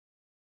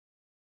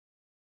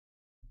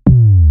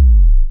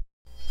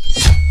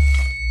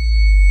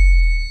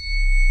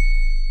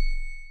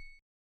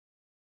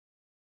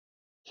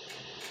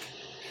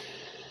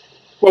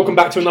Welcome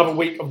back to another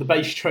week of the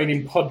Base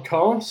Training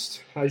Podcast.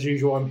 As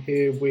usual, I'm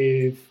here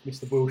with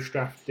Mr. Will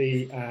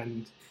Strafty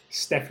and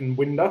Stefan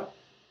Winder.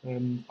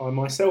 And I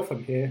myself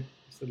am here,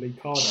 Mr. Lee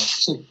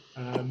Carter.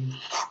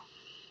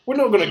 We're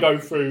not going to go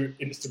through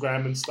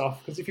Instagram and stuff,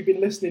 because if you've been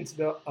listening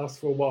to us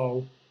for a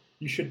while,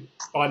 you should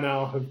by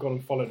now have gone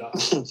and followed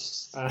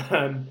us.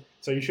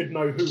 So you should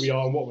know who we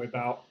are and what we're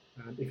about.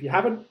 If you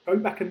haven't, go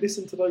back and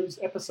listen to those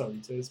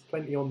episodes. There's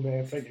plenty on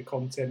there, plenty of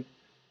content,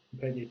 and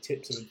plenty of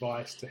tips and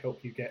advice to help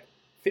you get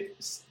fit,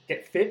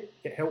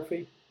 get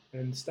healthy,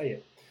 and stay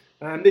it.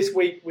 And this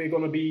week we're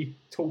going to be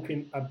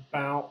talking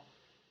about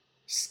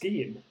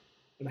skiing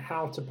and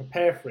how to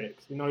prepare for it.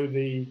 You know,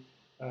 the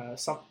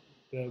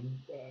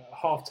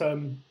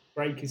half-term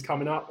break is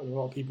coming up, and a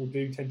lot of people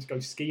do tend to go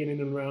skiing in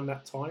and around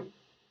that time.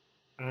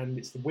 And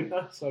it's the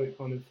winter, so it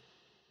kind of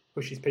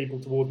pushes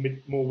people toward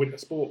more winter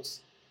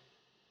sports.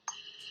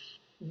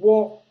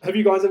 What have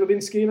you guys ever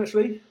been skiing,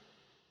 actually?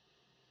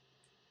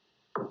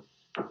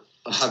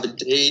 I have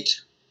indeed.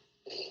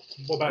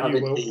 What about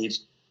you, Will? Indeed.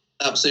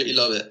 Absolutely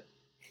love it.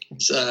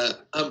 I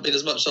haven't been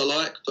as much as I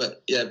like,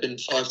 but yeah, been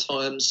 5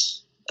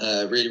 times.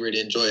 Really,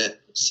 really enjoy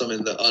it.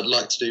 Something that I'd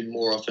like to do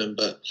more often,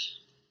 but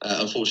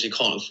unfortunately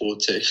can't afford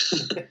to.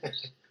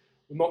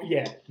 Not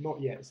yet,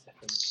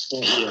 Stefan.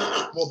 Not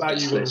yet. What about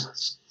you, Will?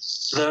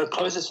 The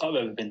closest I've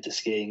ever been to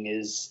skiing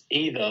is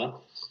either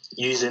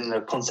using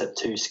the Concept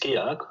 2 ski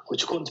erg,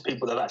 which according to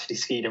people that have actually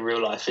skied in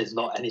real life is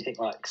not anything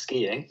like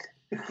skiing,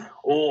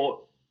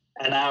 or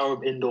an hour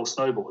of indoor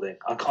snowboarding.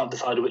 I can't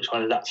decide which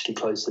one is actually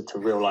closer to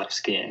real life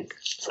skiing.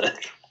 So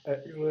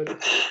the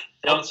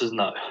answer is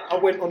no. I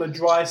went on a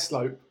dry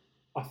slope,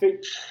 I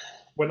think,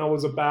 when I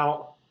was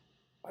about,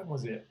 when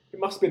was it? I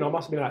must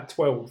have been like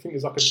 12. I think it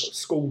was like a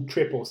school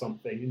trip or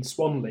something in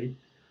Swanley.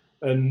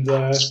 And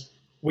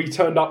we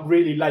turned up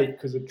really late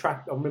because I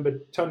remember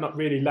turning up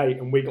really late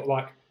and we got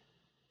like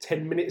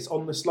 10 minutes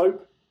on the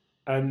slope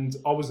and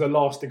I was the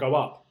last to go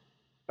up.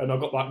 And I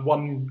got like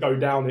one go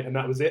down it, and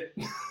that was it.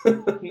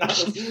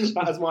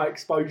 that was my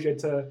exposure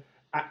to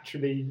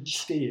actually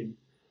skiing.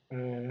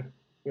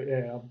 But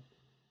yeah,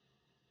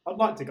 I'd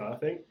like to go. I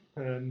think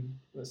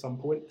at some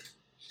point,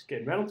 just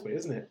getting around to it,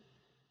 isn't it?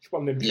 It's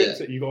one of them trips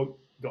that you got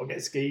to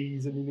get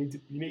skis, and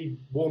you need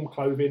warm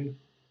clothing.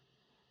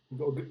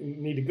 You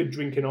need a good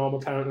drinking arm,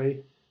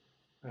 apparently.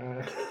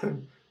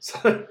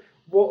 So,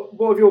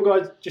 what have your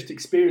guys just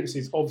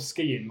experiences of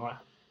skiing like?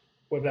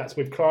 Whether that's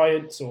with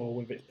clients or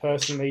whether it's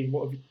personally,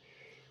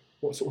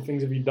 what sort of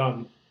things have you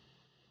done?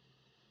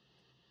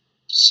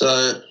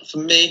 So for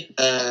me,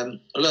 I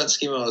learned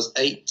skiing when I was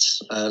 8.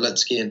 I learned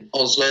skiing in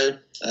Oslo.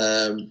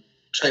 I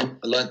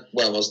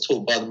was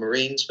taught by the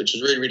Marines, which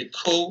was really, really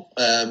cool.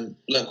 Learned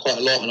quite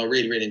a lot and I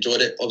really, really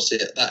enjoyed it. Obviously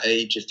at that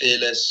age, you're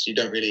fearless. You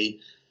don't really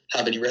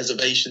have any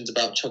reservations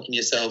about chucking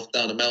yourself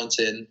down a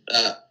mountain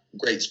at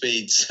great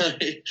speed. So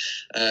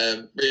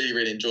really,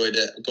 really enjoyed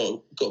it.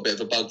 Got a bit of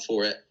a bug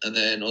for it. And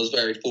then I was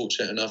very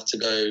fortunate enough to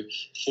go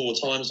 4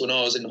 times when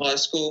I was in high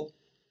school.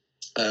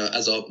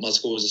 My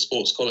school was a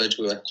sports college,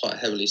 we were quite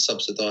heavily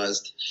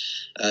subsidised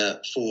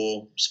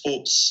for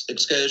sports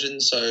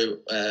excursions. So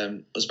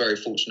I was very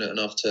fortunate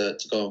enough to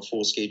go on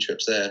 4 ski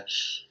trips there.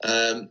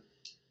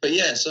 But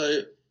yeah,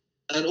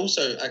 and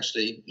also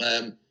actually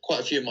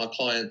quite a few of my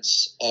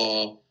clients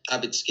are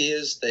avid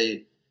skiers.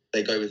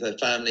 They go with their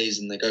families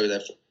and they go with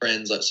their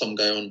friends. Like some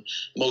go on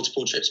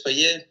multiple trips per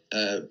year.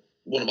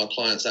 One of my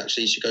clients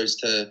actually, she goes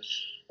to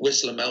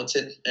Whistler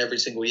Mountain every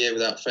single year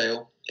without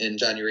fail in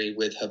January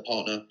with her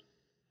partner.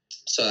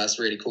 So that's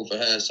really cool for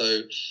her.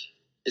 So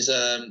it's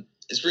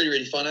really,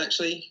 really fun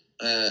actually,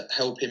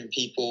 helping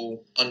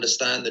people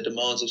understand the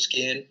demands of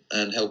skiing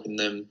and helping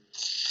them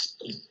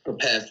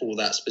prepare for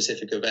that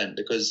specific event.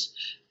 Because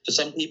for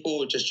some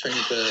people, just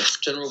training for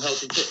general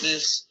health and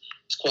fitness,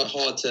 it's quite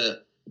hard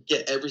to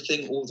get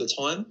everything all the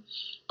time,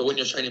 but when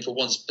you're training for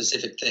one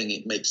specific thing,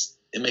 it makes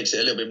it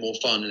a little bit more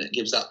fun, and it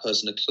gives that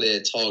person a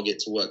clear target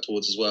to work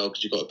towards as well,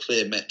 because you've got a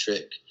clear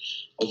metric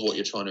of what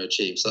you're trying to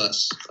achieve. So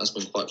that's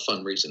been quite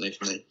fun recently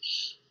for me.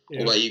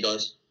 Yeah. What about you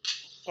guys?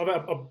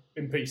 I've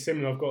been pretty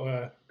similar. I've got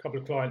a couple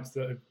of clients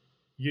that have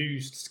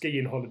used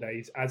skiing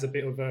holidays as a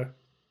bit of a,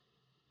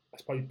 I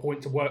suppose,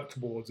 point to work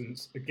towards and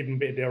give them a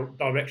bit of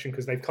direction,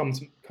 because they've come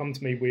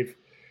to me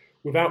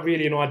without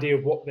really an idea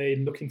of what they're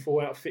looking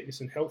for out of fitness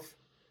and health.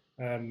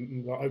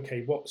 Like,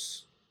 okay, what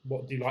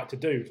do you like to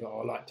do? So,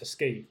 I like to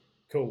ski.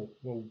 Cool.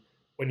 Well,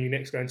 when are you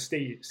next going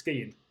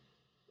skiing?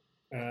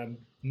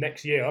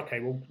 Next year. Okay,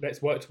 well,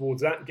 let's work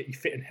towards that and get you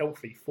fit and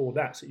healthy for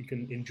that, so you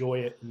can enjoy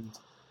it. And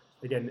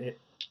again,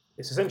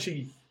 it's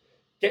essentially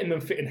getting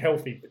them fit and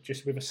healthy, but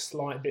just with a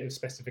slight bit of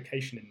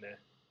specification in there.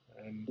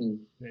 And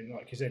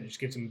like you said, it just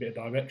gives them a bit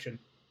of direction.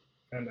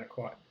 I found that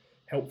quite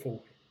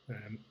helpful,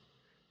 and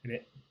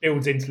it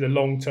builds into the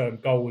long-term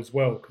goal as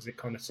well, because it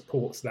kind of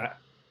supports that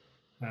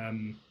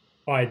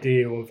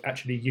idea of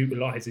actually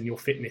utilising your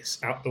fitness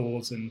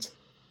outdoors, and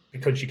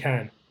because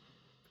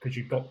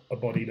you've got a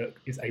body that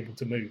is able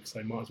to move, so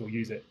you might as well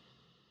use it.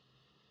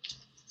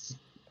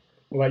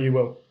 What about you,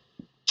 Will?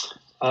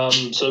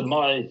 So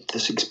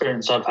this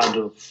experience I've had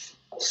of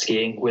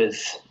skiing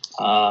with,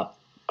 I'd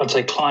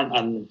say client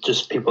and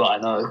just people that I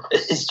know,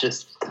 is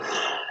just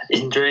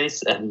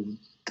injuries and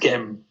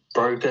getting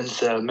broken.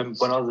 So I remember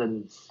when I was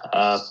in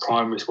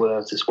primary school, there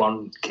was this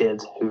one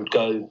kid he'd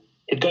go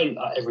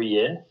every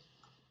year,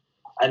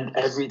 and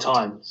every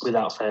time,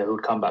 without fail, he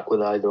would come back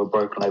with either a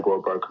broken leg or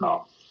a broken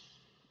arm.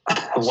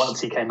 And once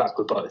he came back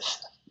with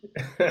both.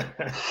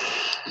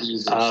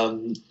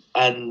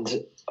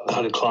 And I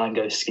had a client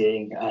go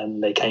skiing,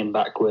 and they came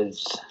back with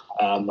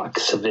like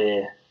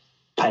severe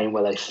pain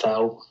where they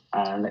fell,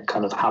 and it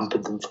kind of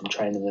hampered them from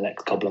training the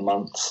next couple of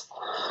months.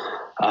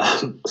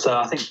 So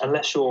I think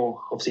unless you're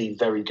obviously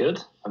very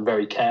good and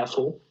very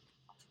careful,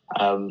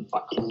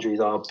 injuries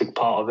are a big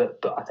part of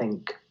it. But I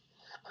think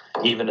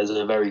even as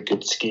a very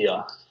good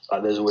skier,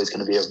 like, there's always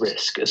going to be a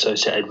risk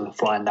associated with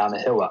flying down a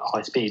hill at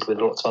high speed with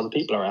lots of other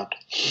people around.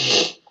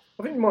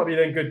 I think it might be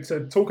then good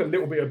to talk a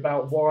little bit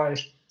about why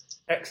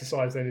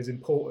exercise then is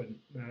important.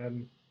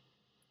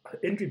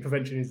 Injury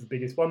prevention is the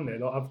biggest one there.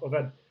 Like I've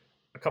had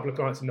a couple of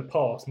clients in the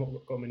past, not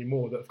got many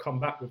more, that have come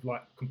back with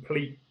like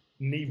complete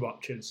knee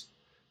ruptures,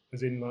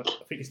 as in like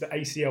I think it's the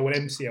ACL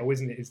and MCL,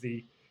 isn't it? Is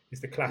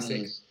the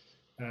classic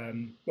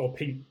or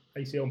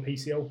ACL and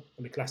PCL,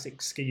 and the classic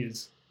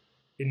skiers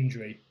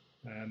injury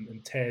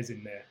and tears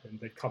in there, and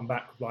they've come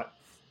back with like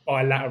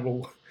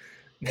bilateral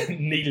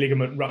knee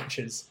ligament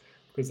ruptures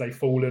because they've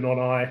fallen on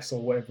ice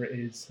or whatever it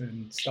is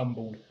and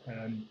stumbled.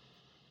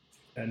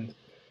 And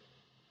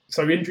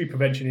so injury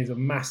prevention is a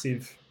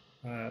massive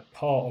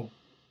part of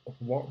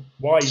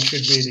why you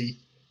should really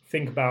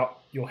think about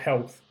your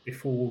health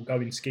before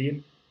going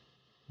skiing,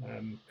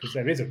 because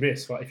there is a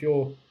risk. Like if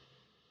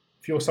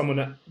you're someone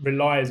that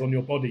relies on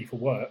your body for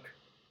work,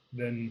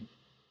 then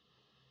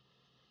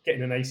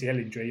getting an ACL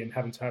injury and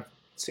having to have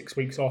 6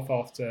 weeks off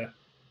after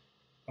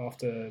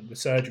the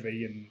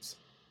surgery, and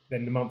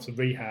then the months of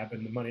rehab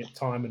and the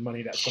time and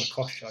money that's going to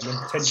cost you, and then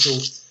potential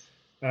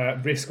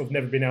risk of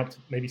never being able to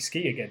maybe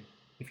ski again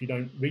if you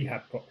don't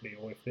rehab properly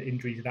or if the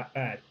injuries are that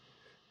bad.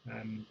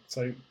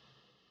 So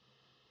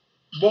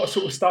what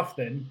sort of stuff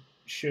then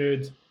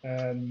should,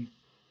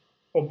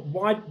 or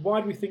why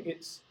do we think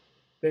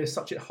there's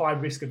such a high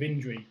risk of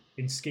injury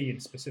in skiing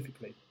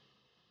specifically?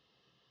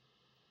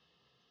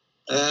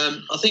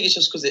 I think it's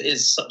just because it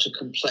is such a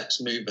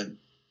complex movement.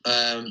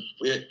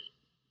 We're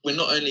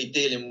not only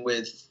dealing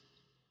with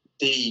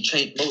the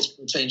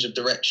multiple change of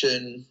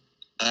direction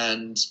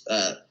and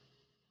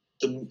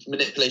the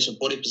manipulation of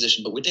body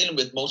position, but we're dealing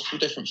with multiple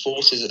different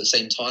forces at the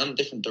same time,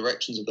 different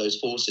directions of those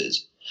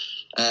forces.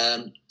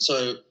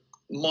 So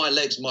my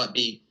legs might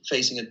be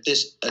facing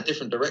a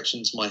different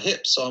direction to my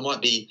hips, so I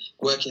might be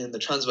working in the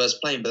transverse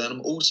plane, but then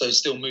I'm also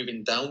still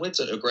moving downwards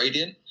at a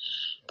gradient,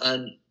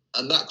 and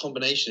that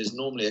combination is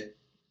normally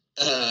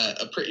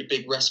a pretty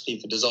big recipe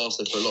for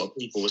disaster for a lot of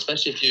people,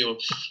 especially if you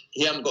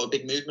haven't got a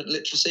big movement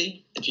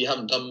literacy, if you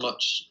haven't done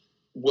much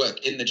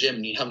work in the gym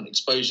and you haven't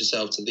exposed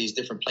yourself to these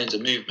different planes of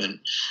movement.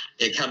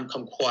 It can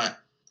become quite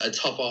a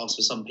tough ask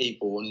for some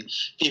people, and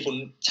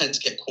people tend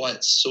to get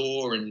quite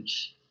sore and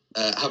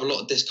have a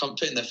lot of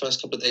discomfort in their first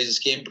couple of days of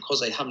skiing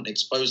because they haven't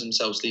exposed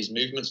themselves to these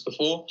movements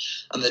before,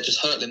 and they're just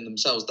hurtling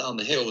themselves down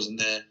the hills, and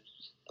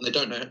they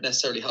don't know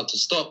necessarily how to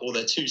stop, or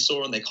they're too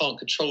sore and they can't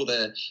control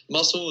their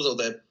muscles, or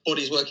their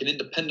body's working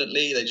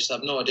independently. They just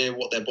have no idea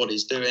what their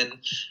body's doing.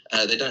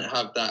 They don't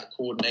have that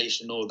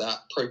coordination or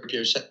that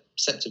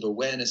proprioceptive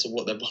awareness of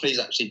what their body's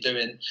actually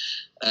doing.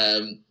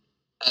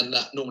 And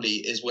that normally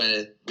is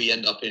where we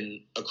end up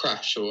in a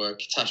crash or a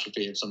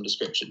catastrophe of some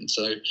description.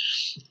 So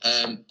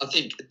I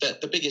think that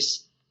the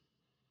biggest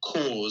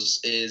cause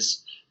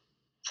is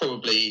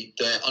probably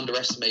the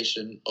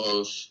underestimation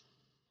of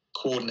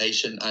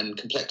coordination and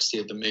complexity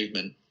of the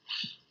movement.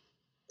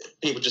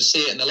 People just see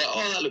it and they're like,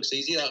 oh, that looks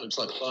easy, that looks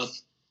like fun.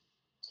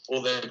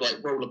 Or they've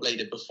like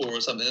rollerbladed before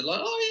or something. They're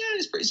like, oh yeah,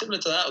 it's pretty similar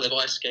to that. Or they've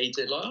ice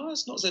skated, like, oh,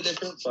 it's not so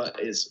different, but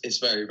it's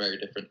very, very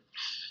different.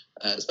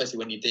 Especially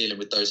when you're dealing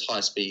with those high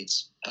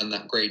speeds and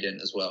that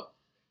gradient as well.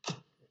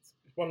 It's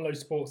one of those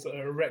sports that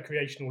at a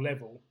recreational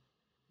level,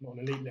 not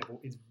an elite level,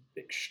 is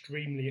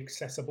extremely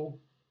accessible.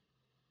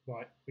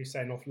 Like we're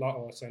saying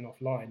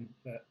offline,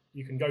 that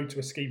you can go to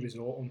a ski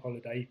resort on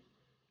holiday,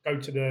 go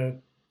to the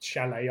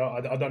chalet,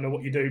 I don't know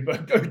what you do,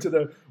 but go to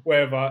the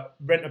wherever,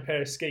 rent a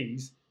pair of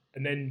skis,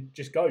 and then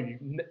just go. You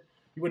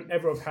wouldn't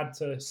ever have had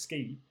to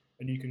ski,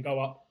 and you can go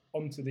up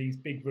onto these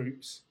big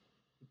routes.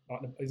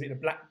 Like is it the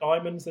Black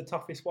Diamond's the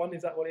toughest one?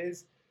 Is that what it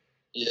is?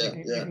 Yeah,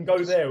 you can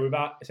go there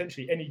without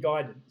essentially any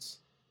guidance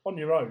on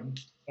your own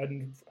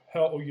and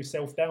hurtle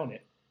yourself down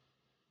it.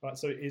 Like,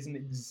 so it isn't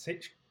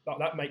like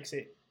that makes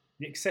it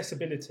the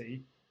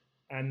accessibility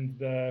and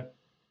the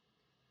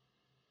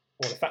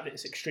fact that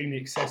it's extremely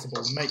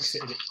accessible makes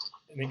it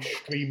an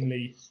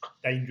extremely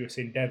dangerous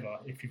endeavour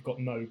if you've got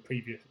no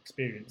previous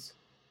experience.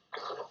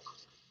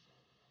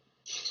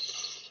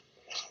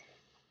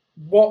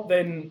 What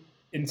then,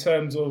 in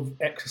terms of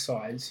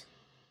exercise,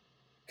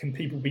 can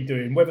people be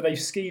doing, whether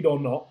they've skied or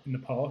not in the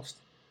past,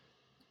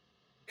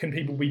 can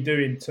people be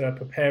doing to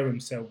prepare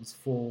themselves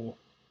for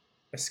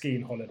a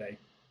skiing holiday?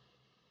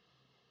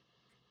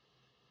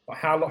 Like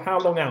how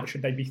long out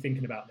should they be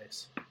thinking about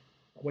this?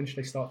 When should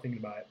they start thinking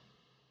about it?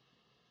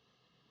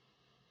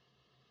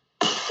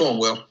 Go on,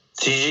 Will.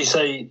 Did you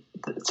say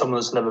that someone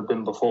that's never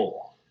been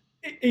before?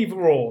 Either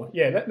or,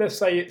 yeah. Let's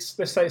say it's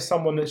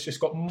someone that's just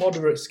got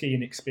moderate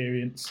skiing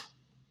experience.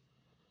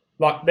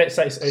 Like let's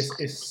say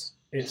it's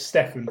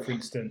Stefan, for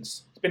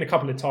instance. It's been a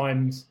couple of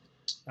times.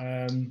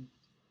 Maybe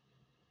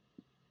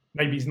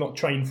he's not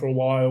trained for a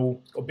while.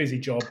 Got a busy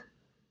job.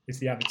 Is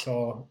the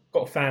avatar.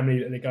 Got a family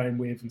that they're going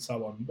with, and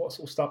so on. What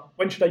sort of stuff?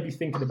 When should they be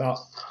thinking about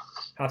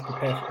how to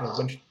prepare for it?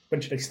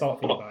 When should they start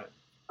thinking about it?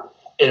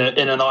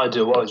 In an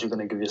ideal world, you're going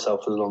to give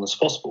yourself as long as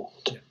possible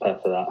to prepare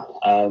for that.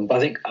 But I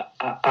think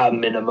at a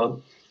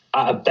minimum,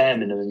 at a bare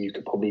minimum, you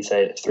could probably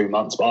say 3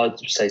 months, but I'd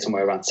say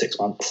somewhere around 6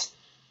 months.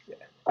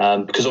 Yeah.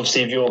 Because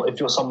obviously, if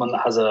you're someone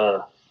that has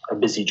a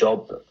busy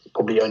job,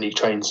 probably only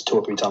trains 2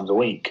 or 3 times a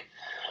week,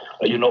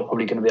 you're not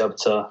probably going to be able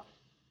to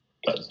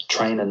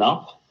train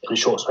enough in a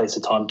short space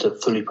of time to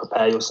fully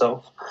prepare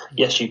yourself.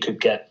 Yes, you could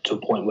get to a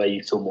point where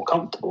you feel more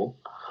comfortable.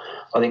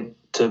 I think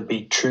to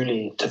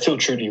feel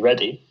truly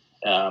ready,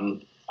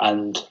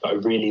 and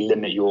really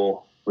limit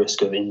your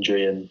risk of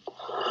injury and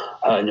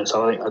hurting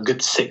yourself. I think a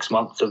good 6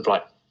 months of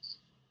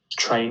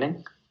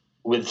training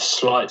with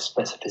slight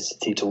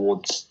specificity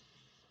towards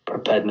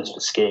preparedness for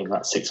skiing.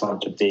 That 6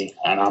 months would be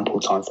an ample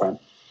time frame.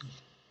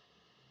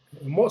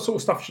 And what sort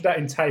of stuff should that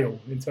entail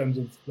in terms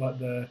of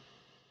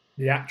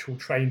the actual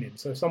training?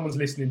 So if someone's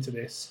listening to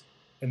this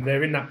and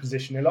they're in that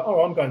position, they're like,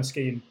 "Oh, I'm going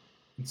skiing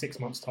in 6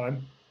 months'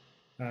 time."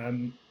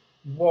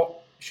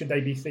 What should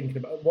they be thinking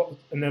about?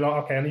 And they're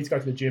like, "Okay, I need to go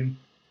to the gym.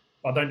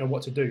 I don't know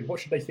what to do." What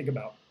should they think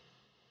about?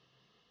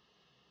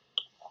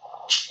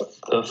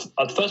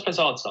 The first place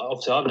I'd start,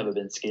 obviously I've never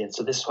been skiing,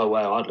 so this is the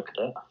way I'd look at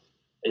it,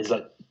 is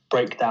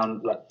break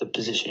down the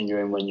position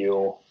you're in when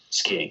you're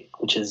skiing,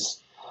 which is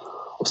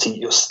obviously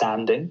you're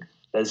standing.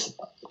 There's,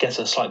 I guess,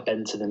 a slight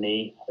bend to the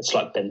knee, a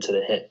slight bend to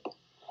the hip.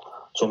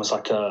 It's almost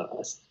like a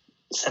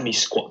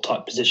semi-squat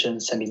type position,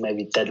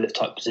 maybe deadlift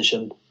type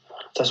position. So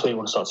that's where you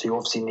want to start. So you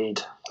obviously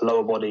need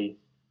lower body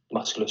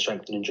muscular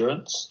strength and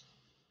endurance,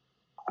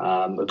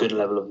 a good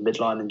level of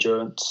midline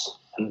endurance,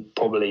 and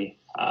probably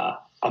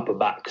upper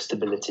back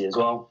stability as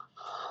well.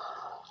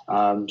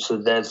 So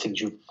they're the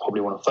things you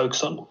probably want to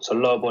focus on. So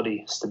lower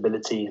body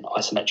stability and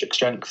isometric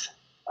strength,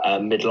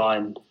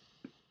 midline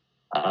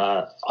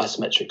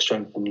isometric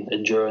strength and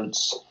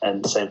endurance,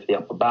 and the same for the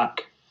upper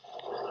back.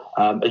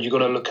 And you've got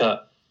to look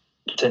at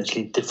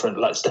potentially different,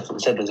 like Stefan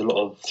said, there's a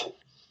lot of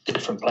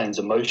different planes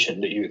of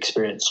motion that you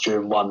experience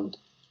during one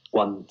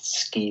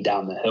ski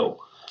down the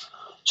hill.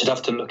 So you'd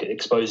have to look at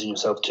exposing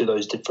yourself to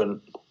those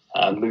different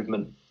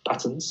movement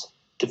patterns,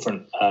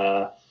 different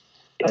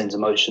planes of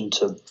motion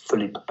to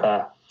fully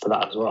prepare for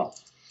that as well.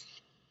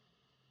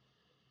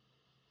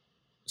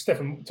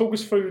 Stefan, talk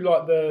us through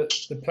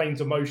the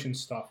planes of motion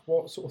stuff.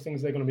 What sort of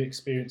things they're going to be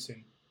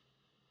experiencing?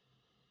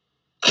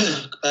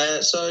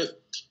 So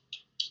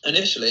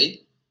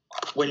initially,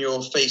 when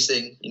you're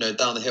facing,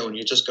 down the hill and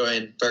you're just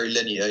going very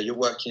linear, you're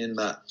working in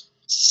that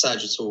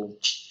sagittal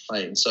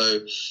plane.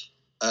 So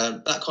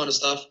that kind of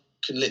stuff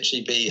can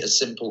literally be as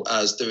simple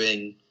as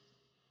doing,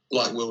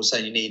 like Will was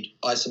saying, you need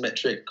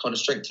isometric kind of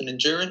strength and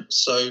endurance.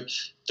 So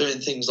doing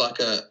things like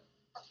a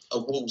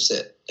wall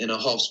sit in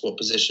a half squat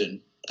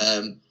position.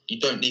 You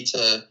don't need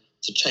to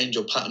change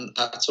your pattern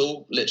at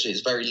all. Literally,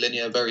 it's very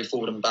linear, very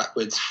forward and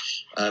backwards.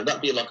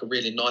 That'd be a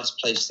really nice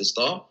place to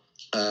start.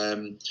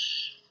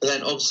 But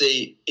then,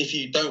 obviously, if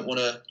you don't want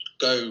to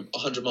go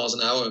 100 miles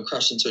an hour and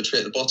crash into a tree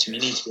at the bottom, you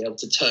need to be able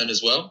to turn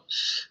as well.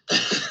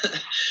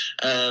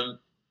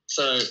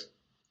 So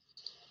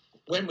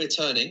when we're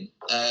turning,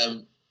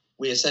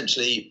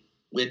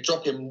 we're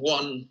dropping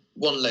one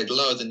leg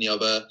lower than the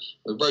other.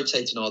 We're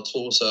rotating our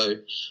torso,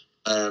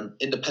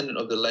 independent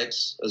of the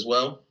legs as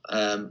well.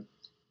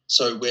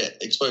 So we're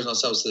exposing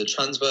ourselves to the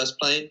transverse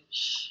plane,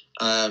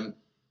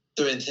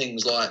 doing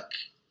things like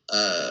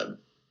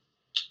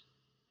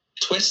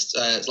twists.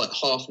 It's like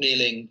half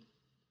kneeling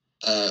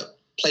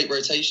plate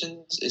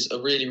rotations is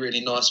a really,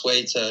 really nice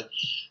way to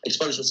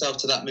expose yourself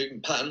to that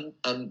movement pattern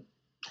and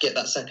get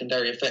that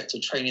secondary effect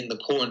of training the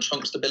core and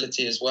trunk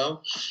stability as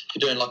well. If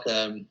you're doing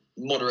a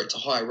moderate to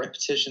high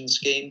repetition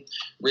scheme,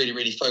 really,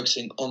 really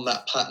focusing on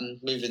that pattern,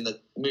 moving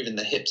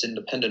the hips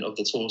independent of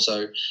the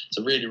torso. It's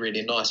a really,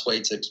 really nice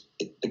way to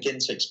begin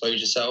to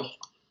expose yourself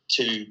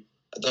to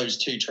those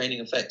two training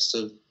effects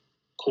of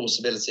core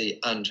stability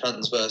and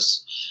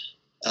transverse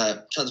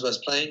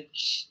plane.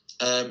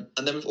 And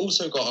then we've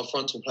also got our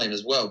frontal plane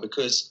as well,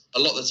 because a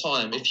lot of the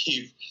time, if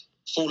you've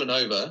fallen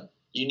over,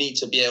 you need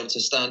to be able to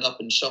stand up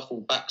and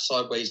shuffle back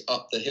sideways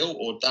up the hill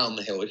or down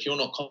the hill. If you're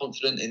not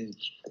confident in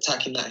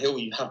attacking that hill,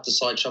 you have to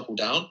side shuffle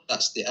down.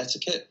 That's the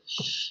etiquette,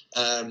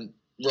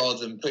 rather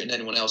than putting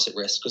anyone else at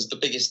risk. Because the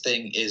biggest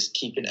thing is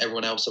keeping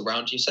everyone else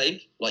around you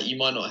safe. You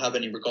might not have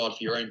any regard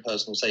for your own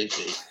personal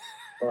safety,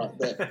 but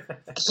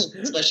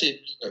especially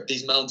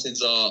these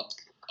mountains are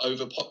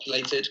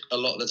overpopulated a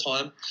lot of the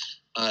time.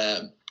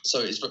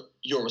 So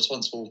you're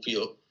responsible for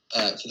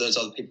for those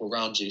other people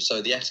around you.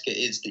 So the etiquette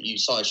is that you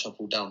side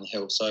shuffle down the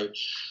hill. So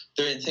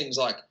doing things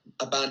like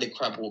a banded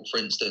crab walk, for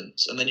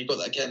instance, and then you've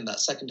got, again, that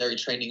secondary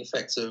training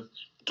effect of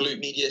glute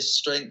medius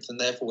strength and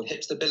therefore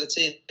hip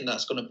stability, and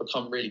that's going to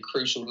become really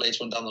crucial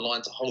later on down the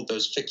line to hold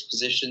those fixed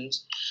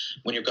positions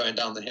when you're going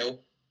down the hill.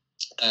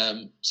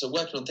 So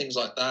working on things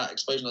like that,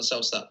 exposing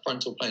ourselves to that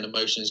frontal plane of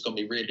motion is going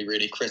to be really,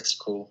 really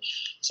critical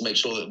to make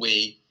sure that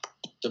we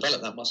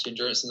develop that muscle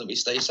endurance and that we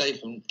stay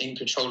safe and in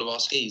control of our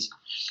skis.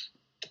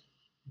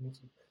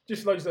 Awesome.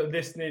 Just for those that are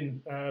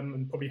listening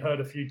and probably heard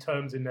a few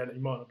terms in there that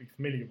you might not be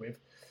familiar with,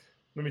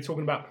 when we're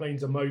talking about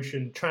planes of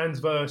motion,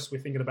 transverse, we're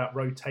thinking about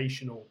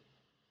rotational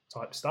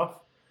type stuff.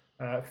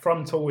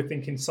 Frontal, we're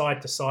thinking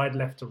side to side,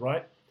 left to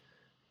right.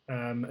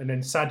 And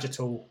then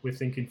sagittal, we're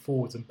thinking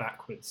forwards and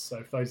backwards.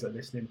 So for those that are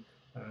listening,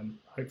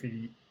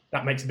 hopefully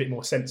that makes a bit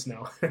more sense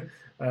now.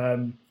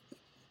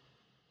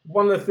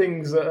 One of the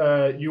things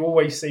that you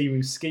always see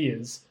with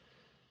skiers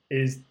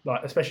is,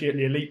 like, especially at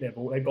the elite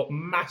level, they've got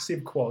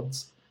massive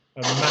quads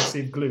and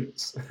massive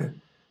glutes.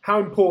 How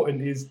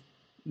important is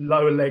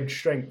lower leg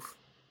strength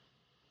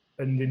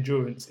and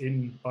endurance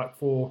in, like,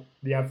 for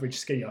the average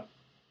skier?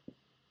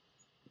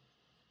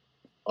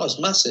 Oh, it's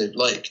massive.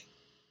 Like,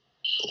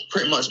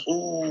 pretty much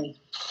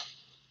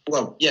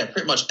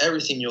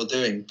everything you're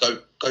doing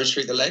goes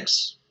through the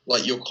legs.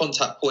 Like, your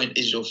contact point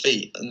is your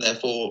feet, and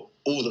therefore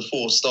all the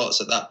force starts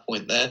at that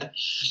point there.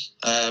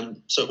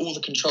 So all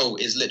the control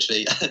is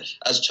literally,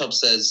 as Chubb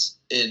says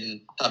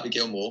in Happy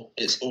Gilmore,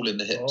 it's all in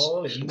the hips.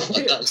 All in the Like,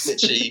 hips. that's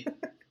literally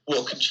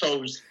what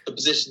controls the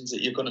positions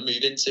that you're going to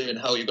move into and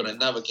how you're going to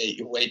navigate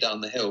your way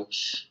down the hill,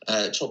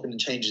 chopping and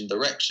changing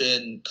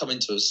direction, coming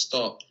to a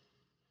stop,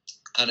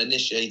 and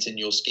initiating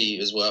your ski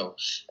as well.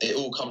 It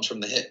all comes from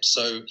the hips.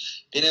 So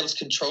being able to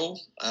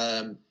control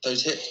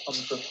those hips come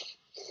from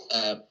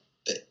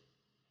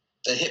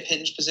the hip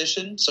hinge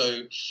position.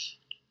 So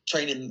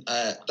training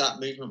that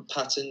movement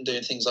pattern,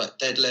 doing things like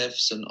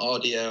deadlifts and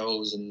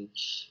RDLs and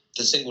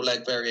the single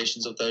leg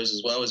variations of those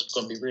as well is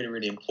going to be really,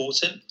 really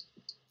important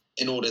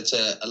in order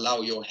to allow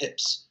your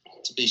hips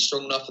to be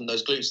strong enough and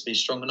those glutes to be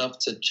strong enough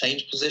to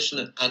change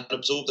position and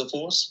absorb the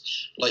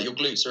force. Like, your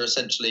glutes are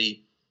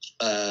essentially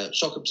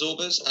shock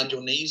absorbers, and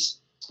your knees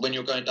when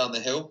you're going down the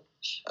hill,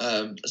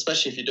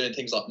 especially if you're doing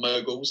things like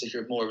moguls. If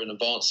you're more of an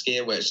advanced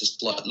skier where it's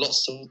just like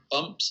lots of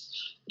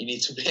bumps, you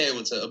need to be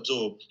able to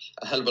absorb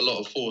a hell of a lot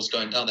of force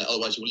going down there.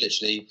 Otherwise, you'll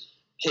literally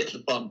hit the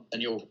bump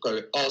and you'll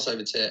go arse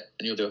over tit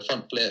and you'll do a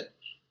front flip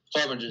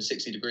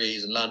 560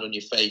 degrees and land on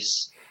your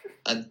face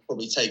and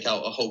probably take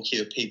out a whole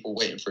queue of people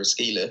waiting for a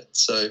ski lift.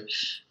 So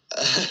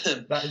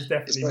that is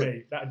definitely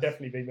me. That would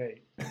definitely be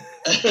me,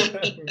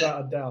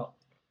 without a doubt.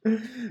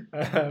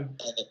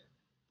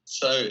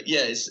 So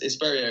yeah, it's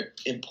very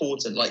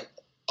important. Like,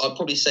 I'd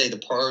probably say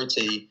the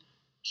priority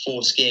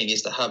for skiing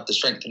is to have the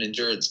strength and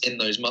endurance in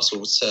those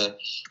muscles to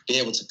be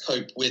able to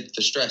cope with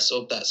the stress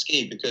of that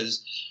ski,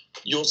 because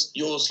your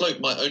slope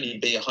might only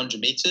be 100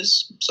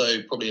 meters,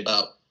 so probably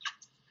about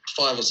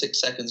 5 or 6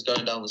 seconds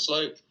going down the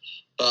slope.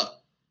 But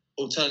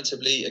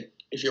alternatively,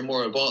 if you're a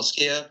more advanced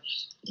skier,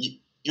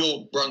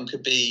 your run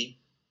could be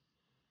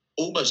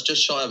almost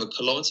just shy of a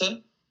kilometer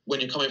when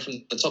you're coming from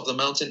the top of the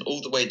mountain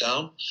all the way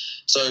down.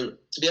 So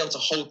to be able to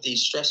hold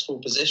these stressful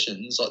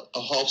positions, like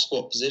a half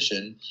squat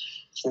position,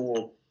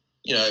 for,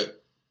 you know,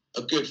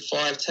 a good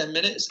 5-10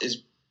 minutes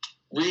is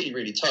really,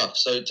 really tough.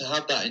 So to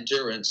have that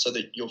endurance so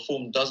that your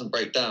form doesn't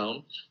break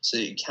down, so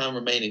that you can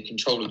remain in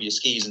control of your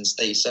skis and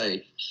stay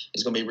safe,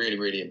 is going to be really,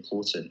 really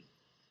important.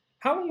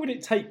 How long would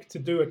it take to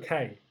do a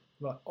K,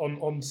 like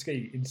in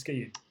skiing?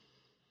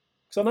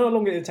 Because I know how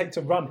long it would take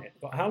to run it,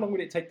 but how long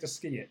would it take to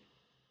ski it?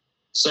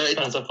 So it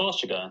Depends how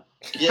fast you're going.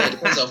 Yeah, it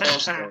depends how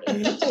fast you're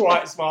going. All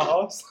right, smart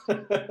ass.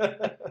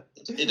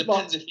 It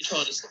depends if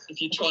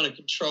you're trying to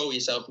control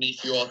yourself and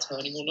if you are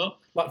turning or not.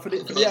 Like for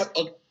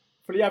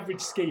the average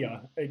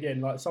skier,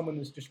 again, like someone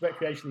that's just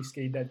recreationally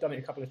skied, they've done it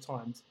a couple of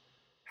times.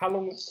 How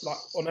long, like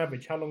on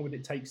average, how long would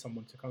it take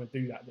someone to kind of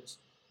do that? That's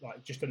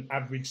like just an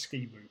average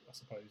ski route, I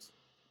suppose.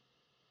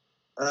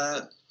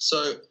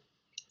 So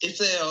if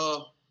they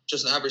are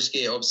just an average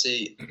skier,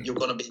 obviously you're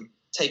going to be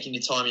taking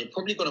your time. You're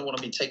probably going to want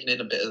to be taking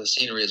in a bit of the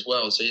scenery as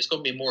well. So it's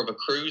going to be more of a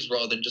cruise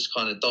rather than just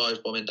kind of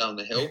dive bombing down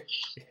the hill.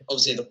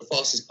 Obviously, the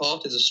fastest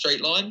path is a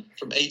straight line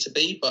from A to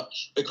B, but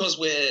because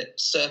we're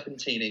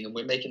serpentining and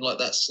we're making like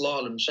that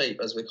slalom shape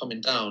as we're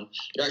coming down,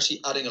 you're actually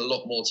adding a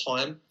lot more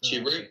time to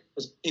your route,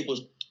 because people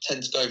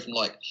tend to go from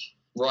like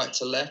right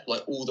to left,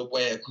 like all the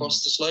way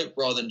across the slope,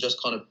 rather than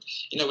just kind of,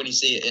 you know, when you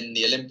see it in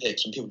the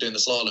Olympics when people doing the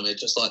slalom, it's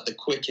just like the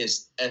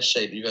quickest S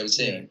shape you've ever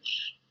seen. Yeah.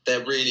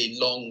 They're really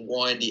long,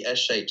 windy S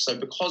shapes. So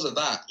because of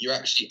that, you're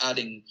actually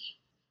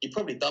you're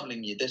probably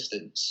doubling your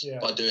distance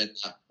by doing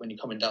that when you're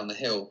coming down the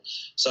hill.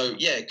 So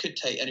yeah, it could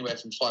take anywhere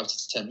from 5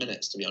 to 10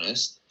 minutes, to be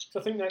honest. So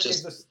I think that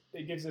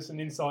gives us an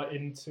insight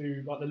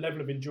into like the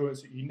level of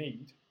endurance that you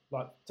need.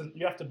 Like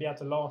you have to be able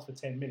to last for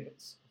 10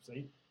 minutes,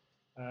 see,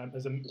 I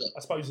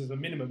suppose as a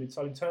minimum.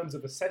 So in terms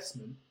of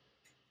assessment,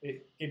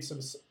 it gives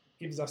us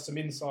some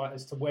insight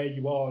as to where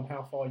you are and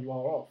how far you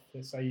are off.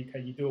 Let's say, okay,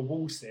 you do a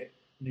wall sit.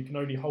 and you can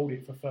only hold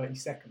it for 30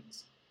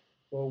 seconds.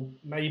 Well,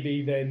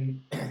 maybe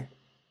then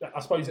I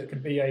suppose it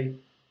could be a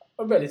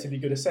relatively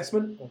good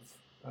assessment of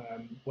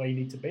where you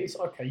need to be.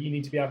 So, okay, you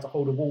need to be able to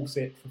hold a wall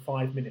sit for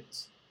 5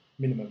 minutes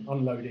minimum,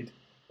 unloaded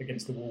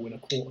against the wall in a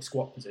quarter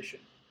squat position.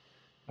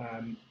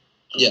 And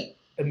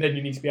then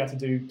you need to be able to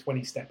do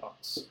 20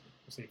 step-ups,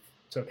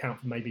 to account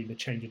for maybe the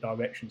change of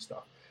direction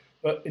stuff.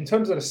 But in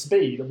terms of the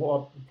speed,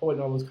 the point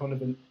I was kind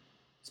of, I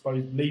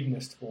suppose, leading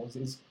us towards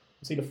is,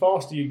 the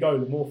faster you go,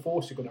 the more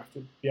force you're going to have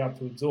to be able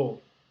to absorb.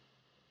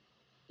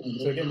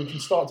 So again, we can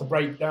start to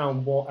break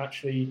down what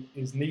actually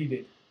is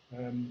needed.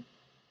 And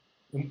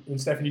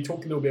Stefan, you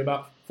talked a little bit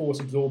about force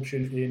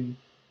absorption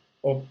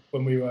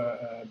when we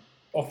were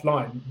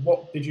offline.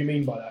 What did you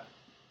mean by that?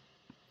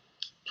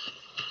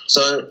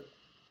 So,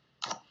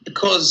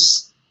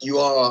 because you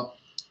are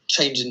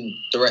changing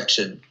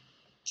direction,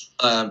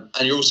 and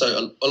you're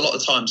also a lot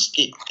of times,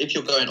 if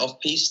you're going off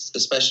piste,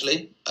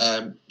 especially,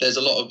 there's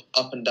a lot of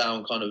up and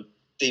down kind of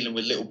dealing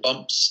with little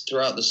bumps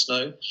throughout the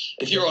snow.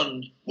 If you're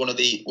on one of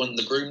the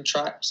groom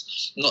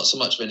tracks, not so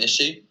much of an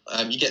issue.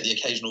 You get the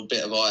occasional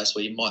bit of ice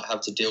where you might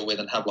have to deal with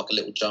and have like a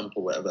little jump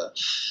or whatever.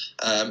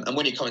 And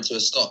when you come into a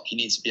stop, you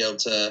need to be able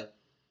to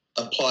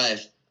apply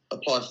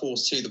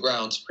force to the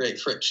ground to create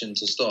friction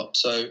to stop.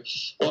 So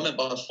what I meant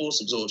by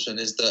force absorption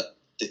is that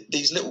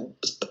these little,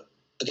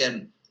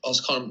 again, I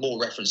was kind of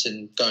more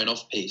referencing going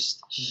off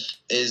piste,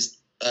 is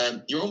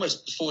you're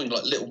almost performing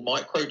like little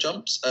micro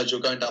jumps as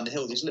you're going down the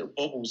hill. These little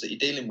bobbles that you're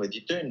dealing with,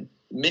 you're doing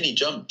mini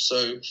jumps.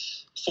 So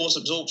force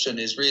absorption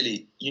is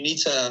really, you need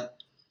to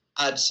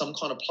add some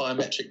kind of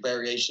plyometric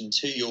variation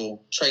to your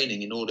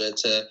training in order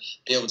to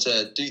be able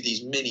to do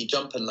these mini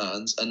jump and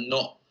lands and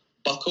not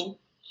buckle,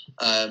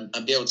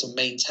 and be able to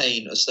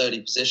maintain a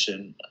sturdy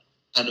position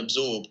and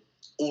absorb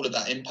all of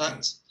that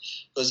impact.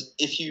 Because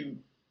if you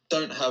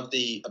don't have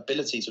the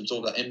ability to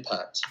absorb that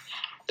impact,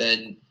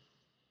 then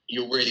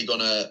you're really going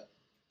to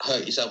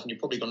hurt yourself, and you're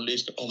probably going to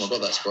lose. Oh my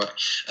god, that's bright!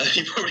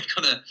 You're probably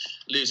going to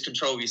lose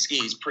control of your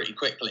skis pretty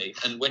quickly.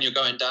 And when you're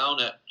going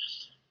down at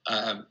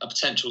a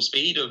potential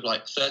speed of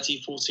like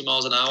 30, 40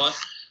 miles an hour,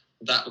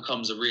 that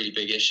becomes a really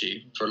big issue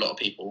for a lot of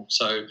people.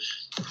 So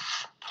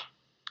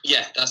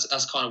yeah,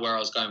 that's kind of where I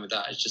was going with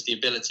that. It's just the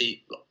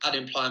ability,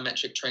 adding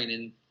plyometric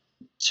training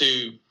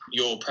to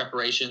your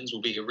preparations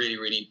will be a really,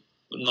 really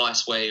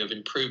nice way of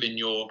improving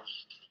your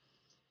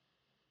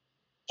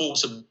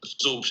force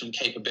absorption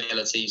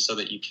capability so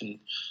that you can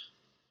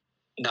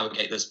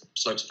navigate those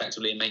slopes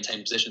effectively and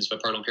maintain positions for a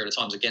prolonged period of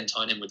time. Again,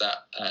 tying in with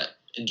that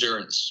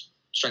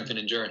strength and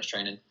endurance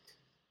training.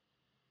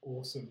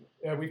 Awesome.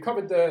 Yeah, we've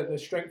covered the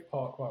strength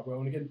part quite well.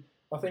 And again,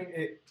 I think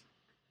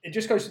it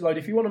just goes to load.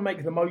 If you want to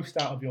make the most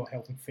out of your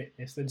health and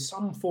fitness, then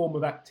some form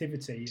of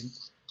activity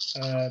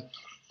and a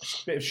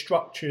bit of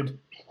structured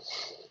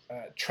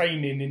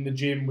training in the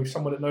gym with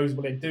someone that knows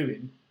what they're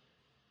doing,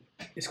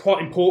 it's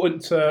quite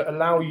important to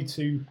allow you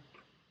to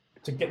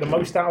get the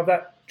most out of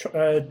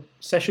that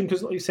session.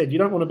 Because like you said, you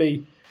don't want to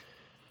be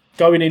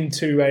going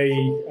into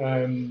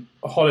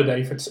a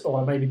holiday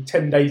or maybe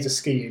 10 days of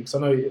skiing, because I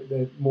know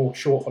they're more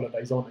short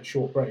holidays, aren't they,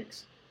 short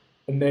breaks,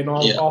 and then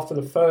after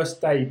the first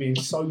day being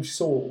so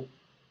sore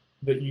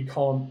that you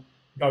can't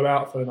go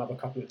out for another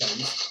couple of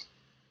days.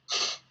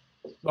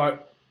 Like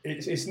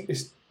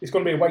it's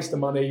going to be a waste of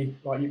money.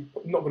 Like you're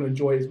not going to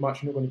enjoy it as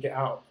much. You're not going to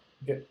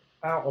get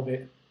out of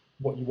it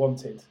what you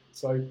wanted.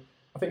 So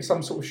I think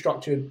some sort of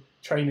structured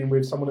training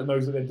with someone that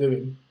knows what they're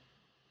doing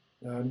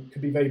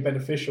could be very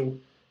beneficial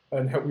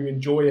and help you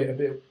enjoy it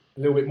a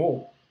little bit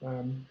more.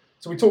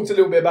 So we talked a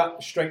little bit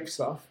about strength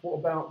stuff. What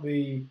about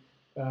the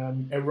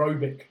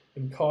aerobic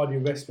and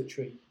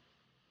cardiorespiratory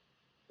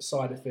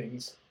side of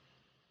things?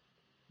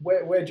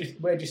 Where do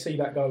you see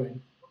that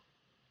going?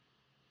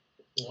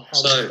 Or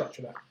how do you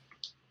structure that?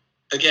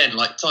 Again,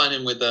 like tying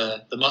in with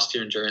the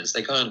muscular endurance,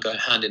 they kind of go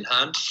hand in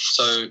hand.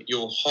 So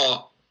your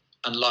heart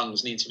and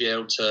lungs need to be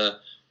able to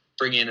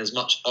bring in as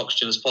much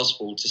oxygen as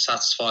possible to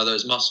satisfy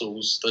those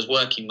muscles, those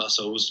working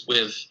muscles,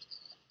 with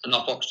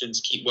enough oxygen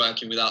to keep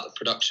working without the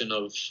production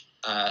of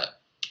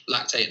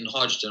lactate and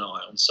hydrogen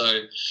ions.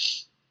 So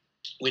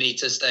we need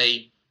to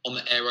stay on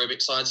the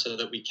aerobic side so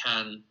that we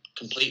can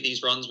complete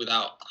these runs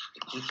without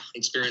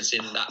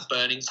experiencing that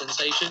burning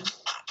sensation.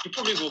 You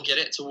probably will get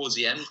it towards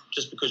the end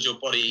just because your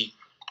body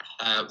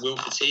will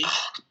fatigue,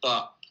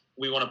 but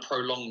we want to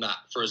prolong that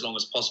for as long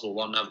as possible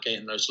while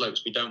navigating those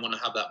slopes. We don't want to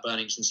have that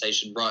burning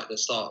sensation right at the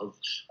start of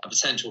a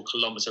potential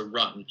kilometre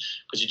run,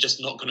 because you're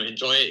just not going to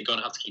enjoy it. You're going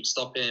to have to keep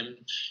stopping.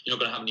 You're not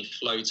going to have any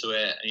flow to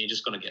it, and you're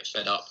just going to get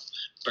fed up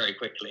very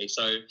quickly.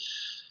 So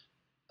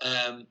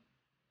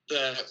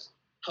the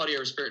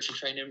cardiorespiratory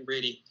training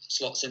really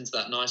slots into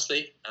that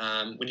nicely.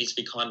 We need to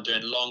be kind of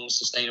doing long,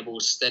 sustainable,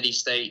 steady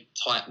state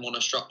type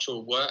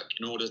monostructural work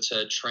in order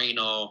to train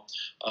our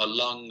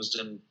lungs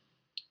and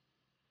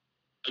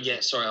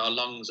our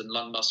lungs and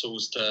lung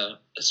muscles to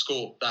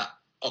escort that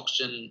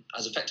oxygen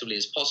as effectively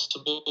as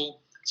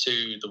possible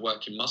to the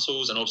working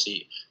muscles, and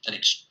obviously then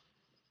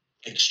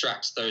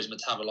extracts those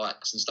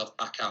metabolites and stuff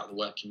back out of the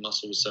working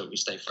muscles so we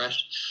stay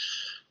fresh.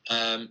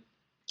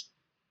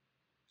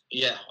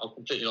 Yeah, I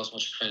completely lost my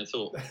train of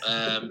thought.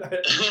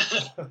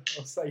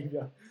 I'll save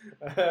you.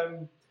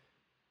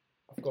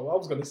 I forgot what I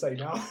was going to say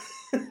now.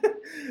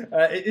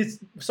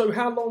 So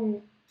how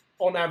long,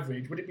 on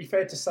average, would it be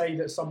fair to say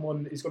that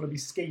someone is going to be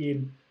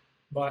skiing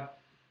like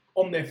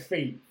on their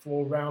feet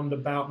for around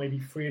about maybe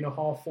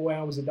 3.5, 4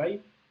 hours a day?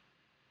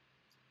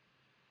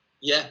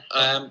 Yeah,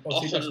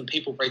 often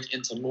people break it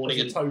into morning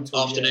and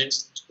afternoon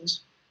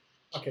sessions.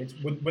 Okay,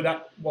 would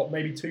that,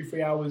 maybe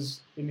 2-3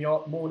 hours in the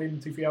morning,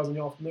 2-3 hours in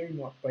the afternoon,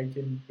 like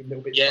breaking a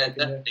little bit? Yeah,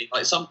 definitely.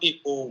 Like some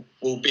people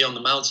will be on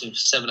the mountain for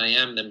 7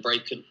 a.m, then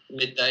break at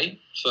midday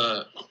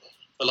for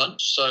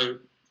lunch. So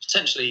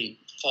potentially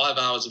 5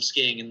 hours of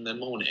skiing in the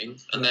morning,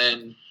 and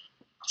then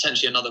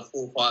potentially another 4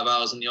 or 5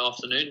 hours in the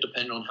afternoon,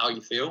 depending on how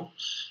you feel.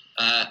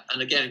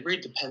 And again, it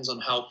really depends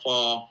on how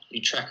far you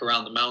trek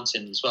around the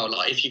mountain as well.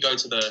 Like if you go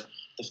to the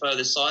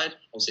furthest side,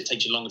 obviously it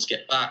takes you longer to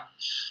get back.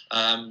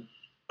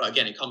 But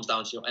again, it comes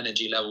down to your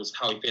energy levels,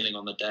 how you're feeling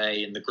on the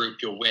day, and the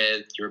group you're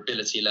with, your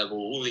ability level.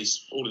 All of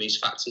these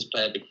factors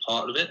play a big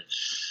part of it.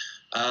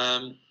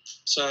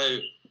 So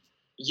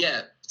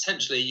yeah,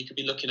 potentially you could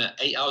be looking at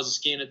 8 hours of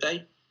skiing a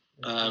day,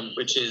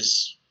 which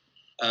is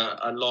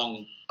a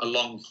long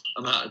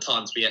amount of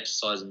time to be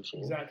exercising for.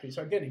 Exactly.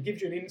 So again, it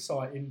gives you an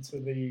insight into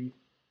the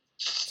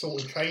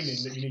sort of training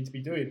that you need to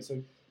be doing.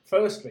 So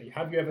firstly,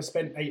 have you ever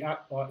spent 8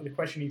 hours, the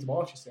question you need to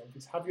ask yourself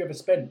is, have you ever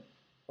spent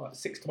like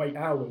 6 to 8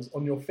 hours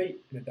on your feet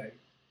in a day?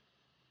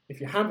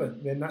 If you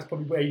haven't, then that's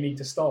probably where you need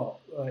to start.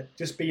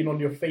 Just being on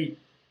your feet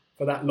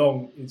for that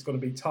long is going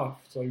to be tough.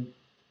 So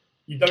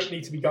you don't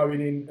need to be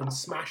going in and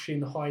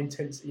smashing high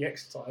intensity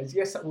exercise.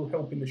 Yes, that will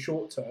help in the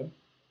short term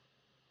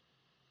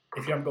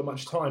if you haven't got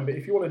much time, but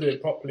if you want to do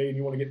it properly and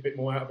you want to get a bit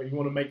more out of it, you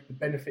want to make the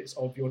benefits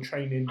of your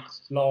training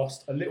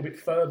last a little bit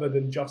further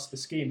than just the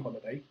skiing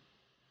holiday,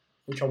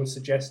 which I would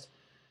suggest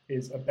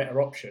is a better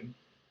option,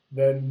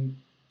 then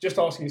just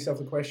asking yourself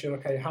the question,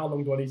 okay, how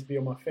long do I need to be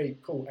on my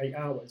feet? Cool, 8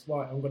 hours.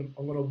 Right, I'm going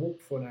to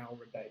walk for an hour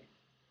a day,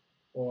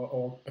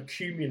 or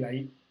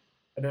accumulate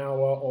an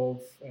hour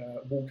of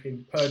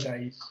walking per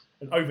day,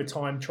 and over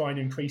time try and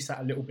increase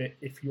that a little bit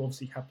if you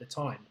obviously have the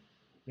time.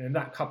 And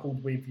that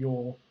coupled with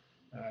your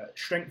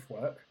strength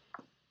work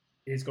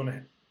is going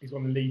to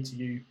lead to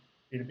you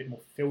being a bit more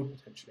fulfilled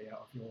potentially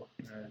out of your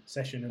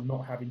session, and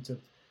not having to,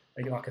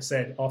 like I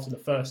said, after the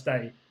first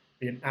day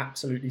being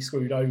absolutely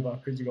screwed over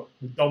because you've got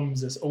the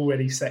DOMS that's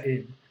already set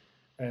in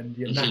and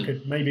you're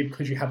knackered, maybe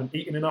because you haven't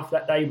eaten enough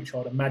that day, which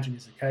I'd imagine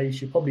is the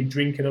case. You're probably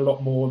drinking a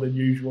lot more than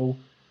usual,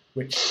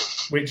 which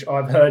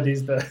I've heard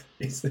is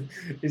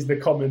the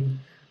common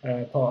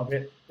part of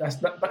it.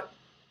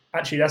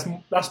 Actually,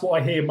 that's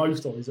what I hear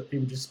most of, is that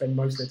people just spend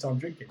most of their time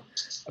drinking,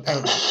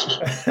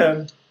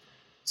 apparently.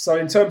 So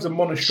in terms of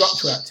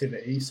monostructural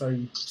activity, so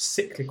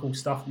cyclical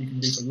stuff that you can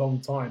do for a long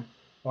time,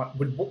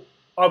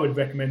 I would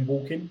recommend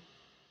walking.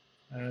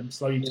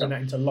 Slowly turn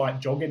that into light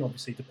jogging,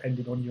 obviously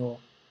depending on your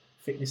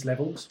fitness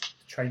levels,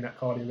 to train that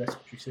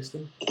cardiorespiratory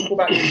system. What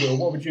about you, Will?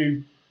 What would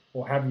you,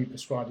 or have you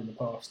prescribed in the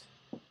past?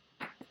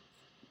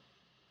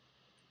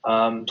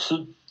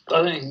 So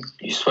I don't think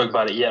you spoke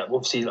about it yet.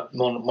 Obviously, like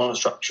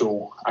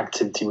monostructural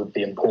activity would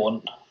be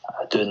important.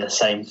 Doing the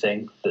same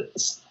thing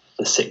that's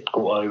the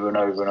cyclical over and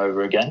over and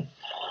over again.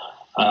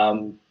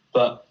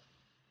 But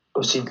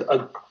obviously,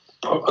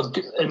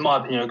 in my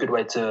opinion, a good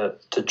way to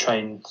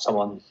train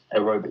someone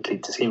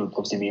aerobically to ski would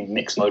obviously be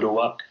mixed modal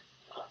work.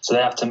 So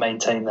they have to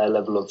maintain their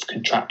level of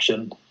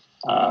contraction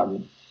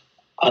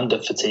under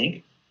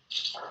fatigue.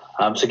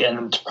 So getting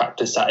them to